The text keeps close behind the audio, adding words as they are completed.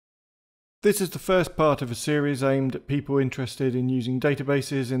This is the first part of a series aimed at people interested in using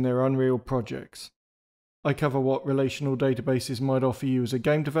databases in their Unreal projects. I cover what relational databases might offer you as a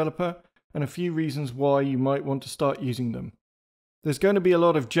game developer and a few reasons why you might want to start using them. There's going to be a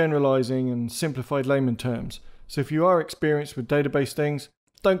lot of generalizing and simplified layman terms, so if you are experienced with database things,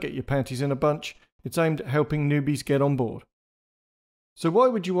 don't get your panties in a bunch. It's aimed at helping newbies get on board. So why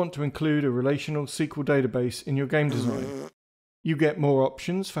would you want to include a relational SQL database in your game design? You get more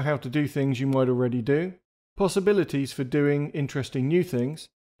options for how to do things you might already do, possibilities for doing interesting new things,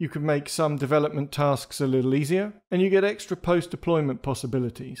 you can make some development tasks a little easier, and you get extra post-deployment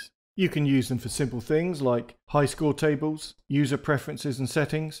possibilities. You can use them for simple things like high score tables, user preferences and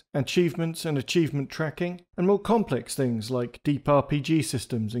settings, achievements and achievement tracking, and more complex things like deep RPG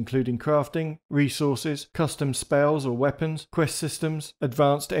systems including crafting, resources, custom spells or weapons, quest systems,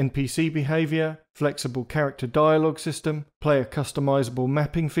 advanced NPC behavior, flexible character dialogue system, player customizable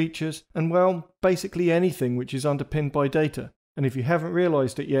mapping features, and well, basically anything which is underpinned by data. And if you haven't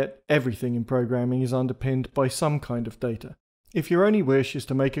realized it yet, everything in programming is underpinned by some kind of data. If your only wish is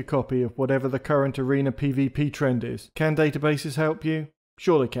to make a copy of whatever the current arena PvP trend is, can databases help you?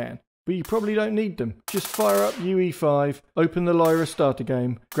 Sure they can, but you probably don't need them. Just fire up UE5, open the Lyra starter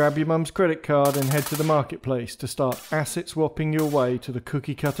game, grab your mum's credit card and head to the marketplace to start asset swapping your way to the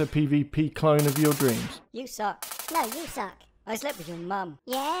cookie cutter PvP clone of your dreams. You suck. No, you suck. I slept with your mum.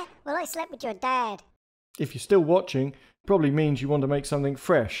 Yeah? Well, I slept with your dad. If you're still watching, it probably means you want to make something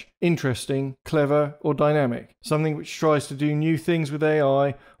fresh, interesting, clever, or dynamic. Something which tries to do new things with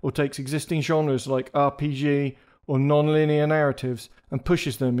AI, or takes existing genres like RPG or non-linear narratives and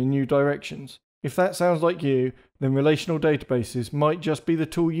pushes them in new directions. If that sounds like you, then relational databases might just be the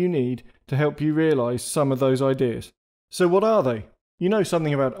tool you need to help you realize some of those ideas. So what are they? You know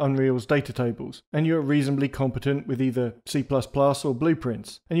something about Unreal's DataTables, and you're reasonably competent with either C++ or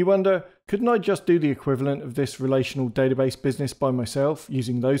Blueprints, and you wonder, couldn't I just do the equivalent of this relational database business by myself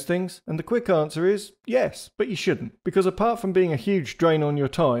using those things? And the quick answer is yes, but you shouldn't, because apart from being a huge drain on your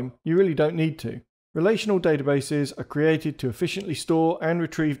time, you really don't need to. Relational databases are created to efficiently store and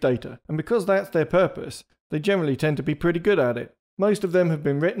retrieve data, and because that's their purpose, they generally tend to be pretty good at it. Most of them have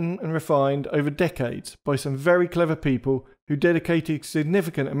been written and refined over decades by some very clever people who dedicated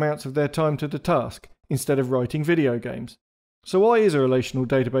significant amounts of their time to the task instead of writing video games. So why is a relational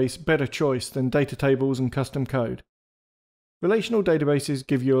database a better choice than data tables and custom code? Relational databases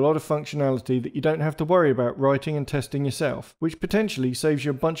give you a lot of functionality that you don't have to worry about writing and testing yourself, which potentially saves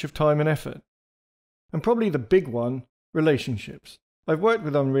you a bunch of time and effort. And probably the big one, relationships. I've worked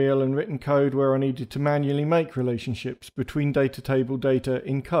with Unreal and written code where I needed to manually make relationships between data table data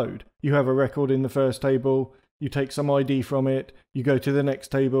in code. You have a record in the first table, you take some ID from it, you go to the next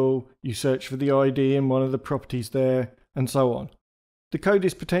table, you search for the ID in one of the properties there, and so on. The code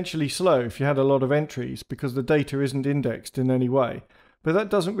is potentially slow if you had a lot of entries because the data isn't indexed in any way, but that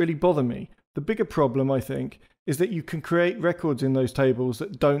doesn't really bother me. The bigger problem, I think, is that you can create records in those tables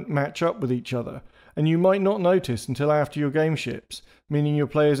that don't match up with each other, and you might not notice until after your game ships, meaning your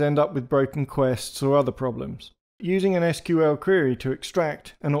players end up with broken quests or other problems. Using an SQL query to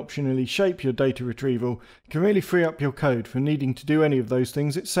extract and optionally shape your data retrieval can really free up your code from needing to do any of those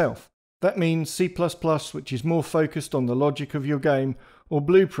things itself. That means C++, which is more focused on the logic of your game, or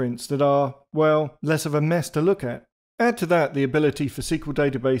Blueprints that are, well, less of a mess to look at. Add to that the ability for SQL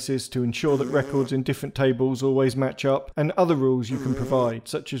databases to ensure that records in different tables always match up, and other rules you can provide,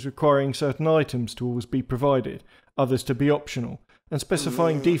 such as requiring certain items to always be provided, others to be optional, and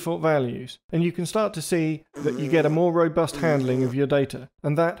specifying default values. And you can start to see that you get a more robust handling of your data,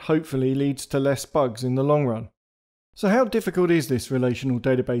 and that hopefully leads to less bugs in the long run. So how difficult is this relational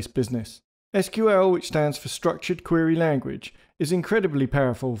database business? SQL, which stands for Structured Query Language, is incredibly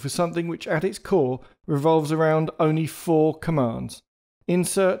powerful for something which at its core revolves around only 4 commands: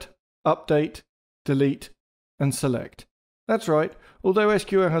 insert, update, delete, and select. That's right, although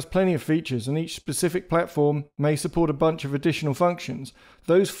SQL has plenty of features and each specific platform may support a bunch of additional functions,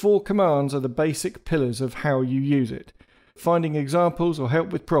 those 4 commands are the basic pillars of how you use it. Finding examples or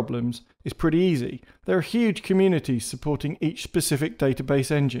help with problems is pretty easy. There are huge communities supporting each specific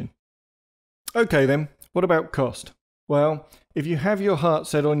database engine. Okay then, what about cost? Well, if you have your heart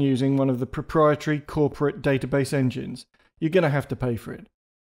set on using one of the proprietary corporate database engines, you're going to have to pay for it.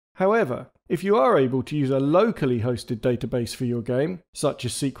 However, if you are able to use a locally hosted database for your game, such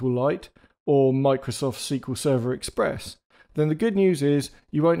as SQLite or Microsoft SQL Server Express, then the good news is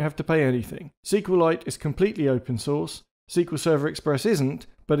you won't have to pay anything. SQLite is completely open source, SQL Server Express isn't,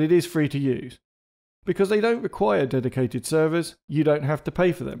 but it is free to use. Because they don't require dedicated servers, you don't have to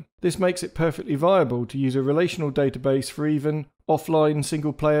pay for them. This makes it perfectly viable to use a relational database for even offline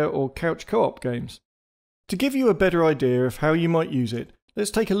single-player or couch co-op games. To give you a better idea of how you might use it,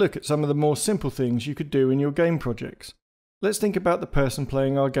 let's take a look at some of the more simple things you could do in your game projects. Let's think about the person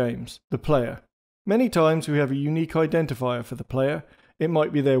playing our games, the player. Many times we have a unique identifier for the player. It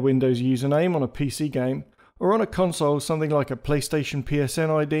might be their Windows username on a PC game, or on a console something like a PlayStation PSN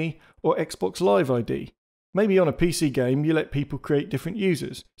ID or Xbox Live ID. Maybe on a PC game you let people create different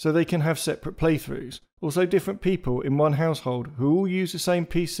users so they can have separate playthroughs. Also, different people in one household who all use the same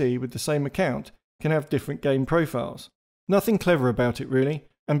PC with the same account can have different game profiles. Nothing clever about it really,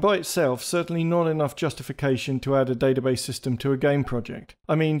 and by itself certainly not enough justification to add a database system to a game project.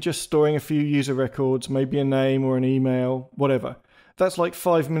 I mean, just storing a few user records, maybe a name or an email, whatever. That's like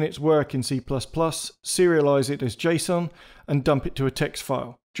 5 minutes work in C++, serialize it as JSON, and dump it to a text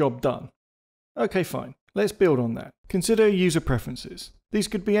file. Job done. Okay, fine. Let's build on that. Consider user preferences. These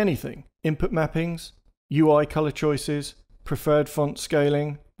could be anything. Input mappings, UI color choices, preferred font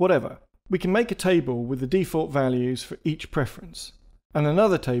scaling, whatever. We can make a table with the default values for each preference, and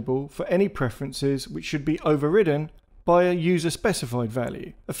another table for any preferences which should be overridden by a user-specified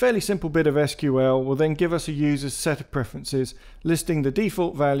value. A fairly simple bit of SQL will then give us a user's set of preferences, listing the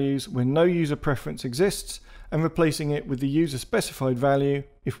default values when no user preference exists, and replacing it with the user-specified value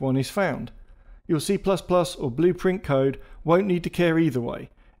if one is found. Your C++ or Blueprint code won't need to care either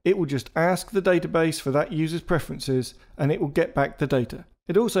way. It will just ask the database for that user's preferences, and it will get back the data.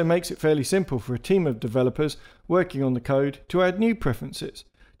 It also makes it fairly simple for a team of developers working on the code to add new preferences.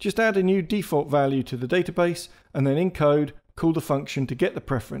 Just add a new default value to the database, and then in code, call the function to get the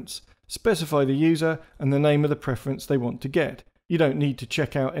preference, specify the user and the name of the preference they want to get. You don't need to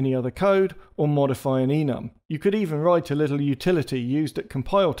check out any other code or modify an enum. You could even write a little utility used at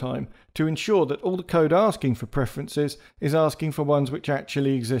compile time to ensure that all the code asking for preferences is asking for ones which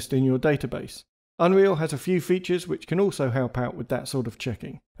actually exist in your database. Unreal has a few features which can also help out with that sort of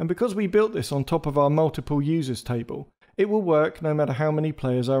checking. And because we built this on top of our multiple users table, it will work no matter how many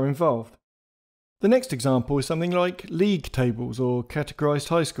players are involved. The next example is something like league tables or categorized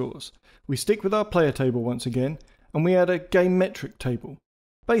high scores. We stick with our player table once again, and we add a game metric table.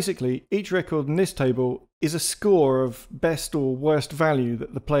 Basically, each record in this table is a score of best or worst value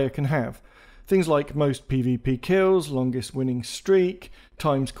that the player can have. Things like most PvP kills, longest winning streak,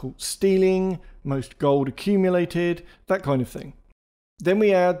 times caught stealing, most gold accumulated, that kind of thing. Then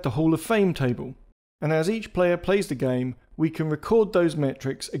we add the Hall of Fame table, and as each player plays the game, we can record those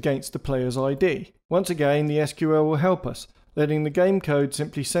metrics against the player's ID. Once again, the SQL will help us, letting the game code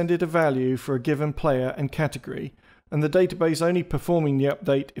simply send it a value for a given player and category, and the database only performing the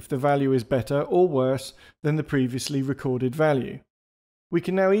update if the value is better or worse than the previously recorded value. We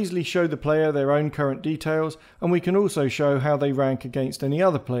can now easily show the player their own current details, and we can also show how they rank against any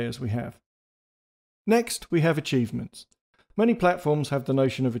other players we have. Next, we have achievements. Many platforms have the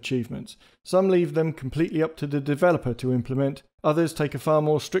notion of achievements. Some leave them completely up to the developer to implement, others take a far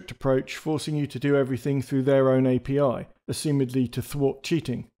more strict approach, forcing you to do everything through their own API, assumedly to thwart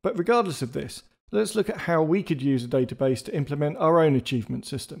cheating. But regardless of this, let's look at how we could use a database to implement our own achievement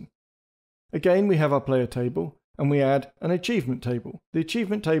system. Again, we have our player table, and we add an achievement table. The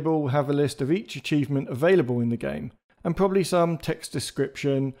achievement table will have a list of each achievement available in the game, and probably some text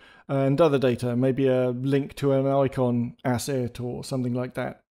description and other data, maybe a link to an icon asset or something like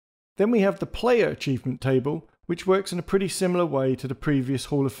that. Then we have the player achievement table, which works in a pretty similar way to the previous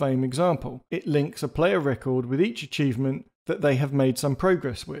Hall of Fame example. It links a player record with each achievement that they have made some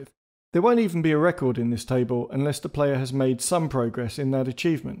progress with. There won't even be a record in this table unless the player has made some progress in that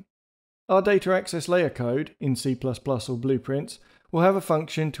achievement. Our data access layer code, in C++ or Blueprints, will have a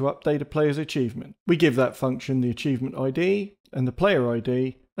function to update a player's achievement. We give that function the achievement ID and the player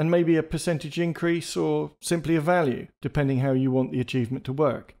ID, and maybe a percentage increase or simply a value, depending how you want the achievement to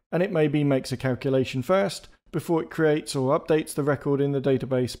work. And it maybe makes a calculation first, before it creates or updates the record in the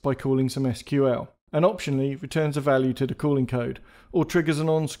database by calling some SQL, and optionally returns a value to the calling code, or triggers an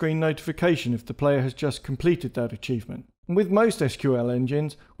on-screen notification if the player has just completed that achievement. And with most SQL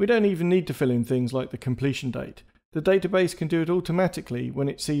engines, we don't even need to fill in things like the completion date. The database can do it automatically when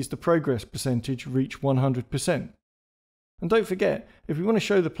it sees the progress percentage reach 100%. And don't forget, if we want to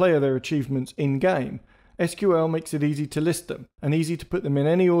show the player their achievements in-game, SQL makes it easy to list them, and easy to put them in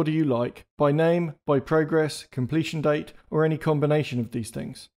any order you like, by name, by progress, completion date, or any combination of these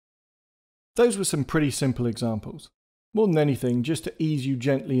things. Those were some pretty simple examples. More than anything, just to ease you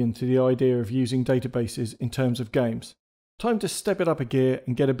gently into the idea of using databases in terms of games. Time to step it up a gear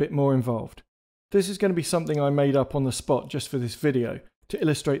and get a bit more involved. This is going to be something I made up on the spot just for this video, to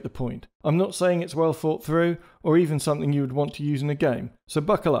illustrate the point. I'm not saying it's well thought through or even something you would want to use in a game, so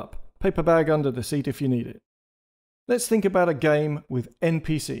buckle up. Paper bag under the seat if you need it. Let's think about a game with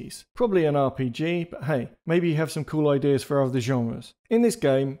NPCs. Probably an RPG, but hey, maybe you have some cool ideas for other genres. In this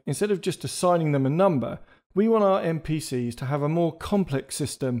game, instead of just assigning them a number, we want our NPCs to have a more complex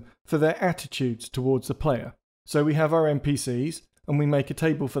system for their attitudes towards the player. So we have our NPCs, and we make a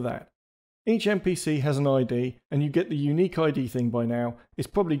table for that. Each NPC has an ID, and you get the unique ID thing by now. It's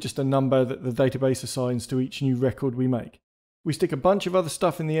probably just a number that the database assigns to each new record we make. We stick a bunch of other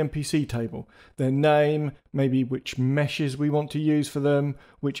stuff in the NPC table. Their name, maybe which meshes we want to use for them,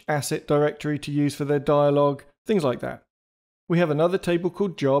 which asset directory to use for their dialogue, things like that. We have another table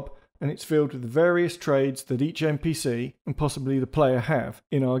called job, and it's filled with the various trades that each NPC, and possibly the player, have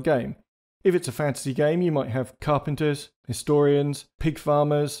in our game. If it's a fantasy game, you might have carpenters, historians, pig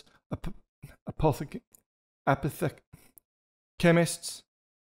farmers, chemists.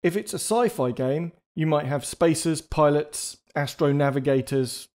 If it's a sci-fi game, you might have spacers, pilots,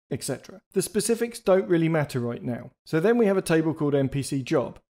 astronavigators, etc. The specifics don't really matter right now. So then we have a table called NPC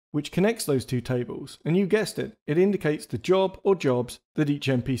job, which connects those two tables, and you guessed it, it indicates the job or jobs that each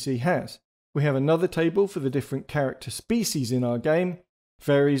NPC has. We have another table for the different character species in our game,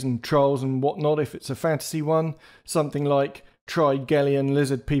 fairies and trolls and whatnot if it's a fantasy one, something like Trigelian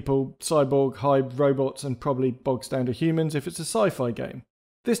lizard people, cyborg, hive robots, and probably bog standard humans if it's a sci-fi game.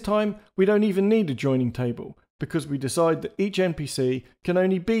 This time, we don't even need a joining table, because we decide that each NPC can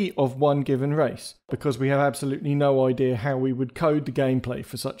only be of one given race, because we have absolutely no idea how we would code the gameplay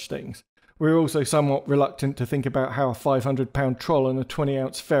for such things. We're also somewhat reluctant to think about how a 500-pound troll and a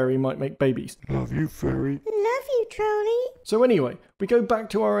 20-ounce fairy might make babies. Love you, fairy. Love you, trolley. So anyway, we go back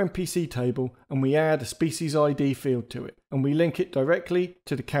to our NPC table and we add a species ID field to it, and we link it directly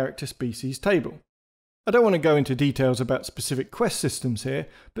to the character species table. I don't want to go into details about specific quest systems here,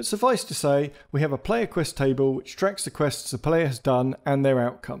 but suffice to say, we have a player quest table which tracks the quests the player has done and their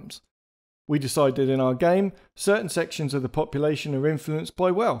outcomes. We decided in our game, certain sections of the population are influenced by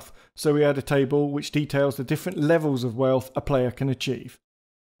wealth, so we add a table which details the different levels of wealth a player can achieve.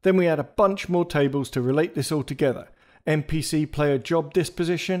 Then we add a bunch more tables to relate this all together. NPC player job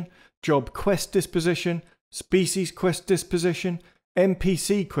disposition, job quest disposition, species quest disposition,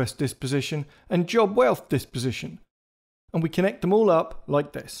 NPC quest disposition, and job wealth disposition. And we connect them all up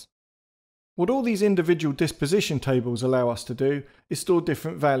like this. What all these individual disposition tables allow us to do is store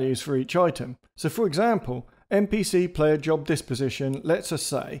different values for each item. So for example, NPC player job disposition lets us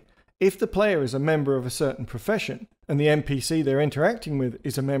say, if the player is a member of a certain profession, and the NPC they're interacting with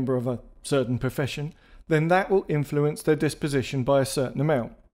is a member of a certain profession, then that will influence their disposition by a certain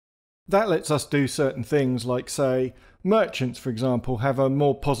amount. That lets us do certain things like, say, merchants, for example, have a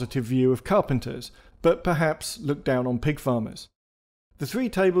more positive view of carpenters, but perhaps look down on pig farmers. The three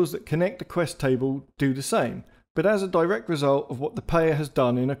tables that connect the quest table do the same, but as a direct result of what the player has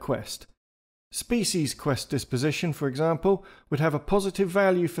done in a quest. Species quest disposition, for example, would have a positive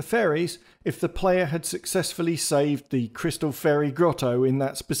value for fairies if the player had successfully saved the Crystal Fairy Grotto in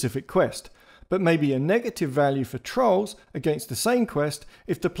that specific quest, but maybe a negative value for trolls against the same quest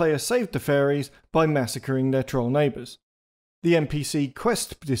if the player saved the fairies by massacring their troll neighbours. The NPC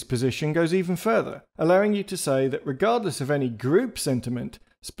quest disposition goes even further, allowing you to say that regardless of any group sentiment,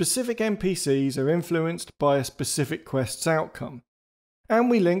 specific NPCs are influenced by a specific quest's outcome. And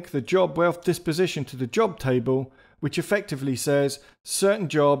we link the job wealth disposition to the job table, which effectively says certain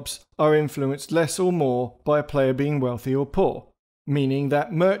jobs are influenced less or more by a player being wealthy or poor, meaning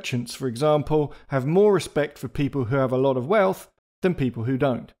that merchants, for example, have more respect for people who have a lot of wealth than people who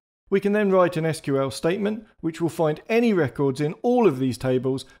don't. We can then write an SQL statement which will find any records in all of these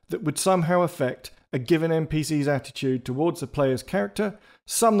tables that would somehow affect a given NPC's attitude towards the player's character,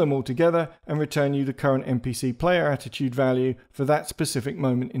 sum them all together and return you the current NPC player attitude value for that specific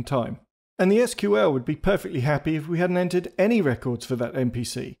moment in time. And the SQL would be perfectly happy if we hadn't entered any records for that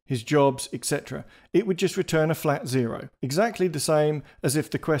NPC, his jobs, etc. It would just return a flat 0, exactly the same as if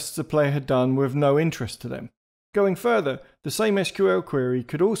the quests the player had done were of no interest to them. Going further, the same SQL query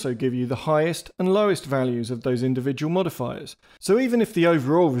could also give you the highest and lowest values of those individual modifiers. So even if the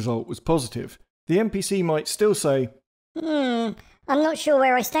overall result was positive, the NPC might still say, I'm not sure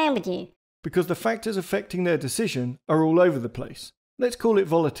where I stand with you. Because the factors affecting their decision are all over the place. Let's call it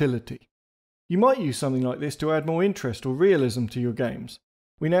volatility. You might use something like this to add more interest or realism to your games.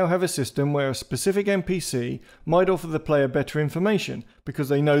 We now have a system where a specific NPC might offer the player better information because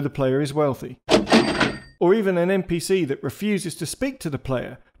they know the player is wealthy. Or even an NPC that refuses to speak to the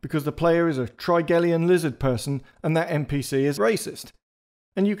player because the player is a Trigelian lizard person and that NPC is racist.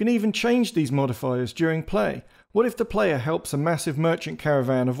 And you can even change these modifiers during play. What if the player helps a massive merchant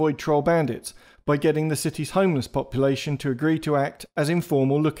caravan avoid troll bandits by getting the city's homeless population to agree to act as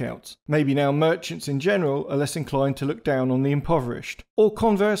informal lookouts? Maybe now merchants in general are less inclined to look down on the impoverished. Or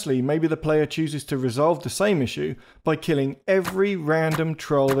conversely, maybe the player chooses to resolve the same issue by killing every random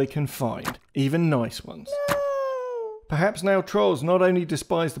troll they can find, even nice ones. Perhaps now trolls not only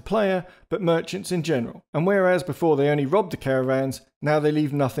despise the player, but merchants in general. And whereas before they only robbed the caravans, now they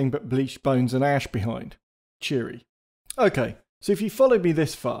leave nothing but bleached bones and ash behind. Cheery. Okay, so if you followed me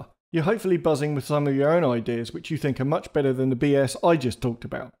this far, you're hopefully buzzing with some of your own ideas which you think are much better than the BS I just talked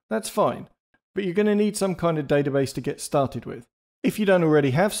about. That's fine, but you're going to need some kind of database to get started with. If you don't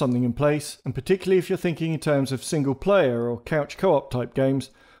already have something in place, and particularly if you're thinking in terms of single player or couch co-op type games,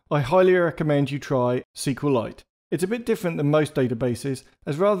 I highly recommend you try SQLite. It's a bit different than most databases,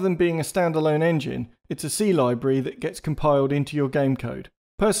 as rather than being a standalone engine, it's a C library that gets compiled into your game code.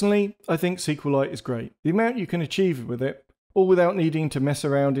 Personally, I think SQLite is great. The amount you can achieve with it, all without needing to mess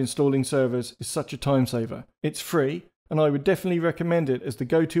around installing servers, is such a time saver. It's free, and I would definitely recommend it as the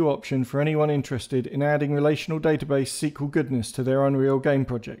go-to option for anyone interested in adding relational database SQL goodness to their Unreal game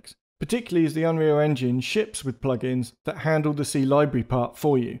projects, particularly as the Unreal Engine ships with plugins that handle the C library part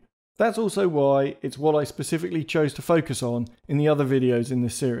for you. That's also why it's what I specifically chose to focus on in the other videos in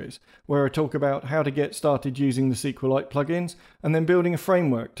this series, where I talk about how to get started using the SQLite plugins and then building a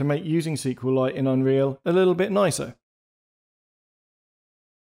framework to make using SQLite in Unreal a little bit nicer.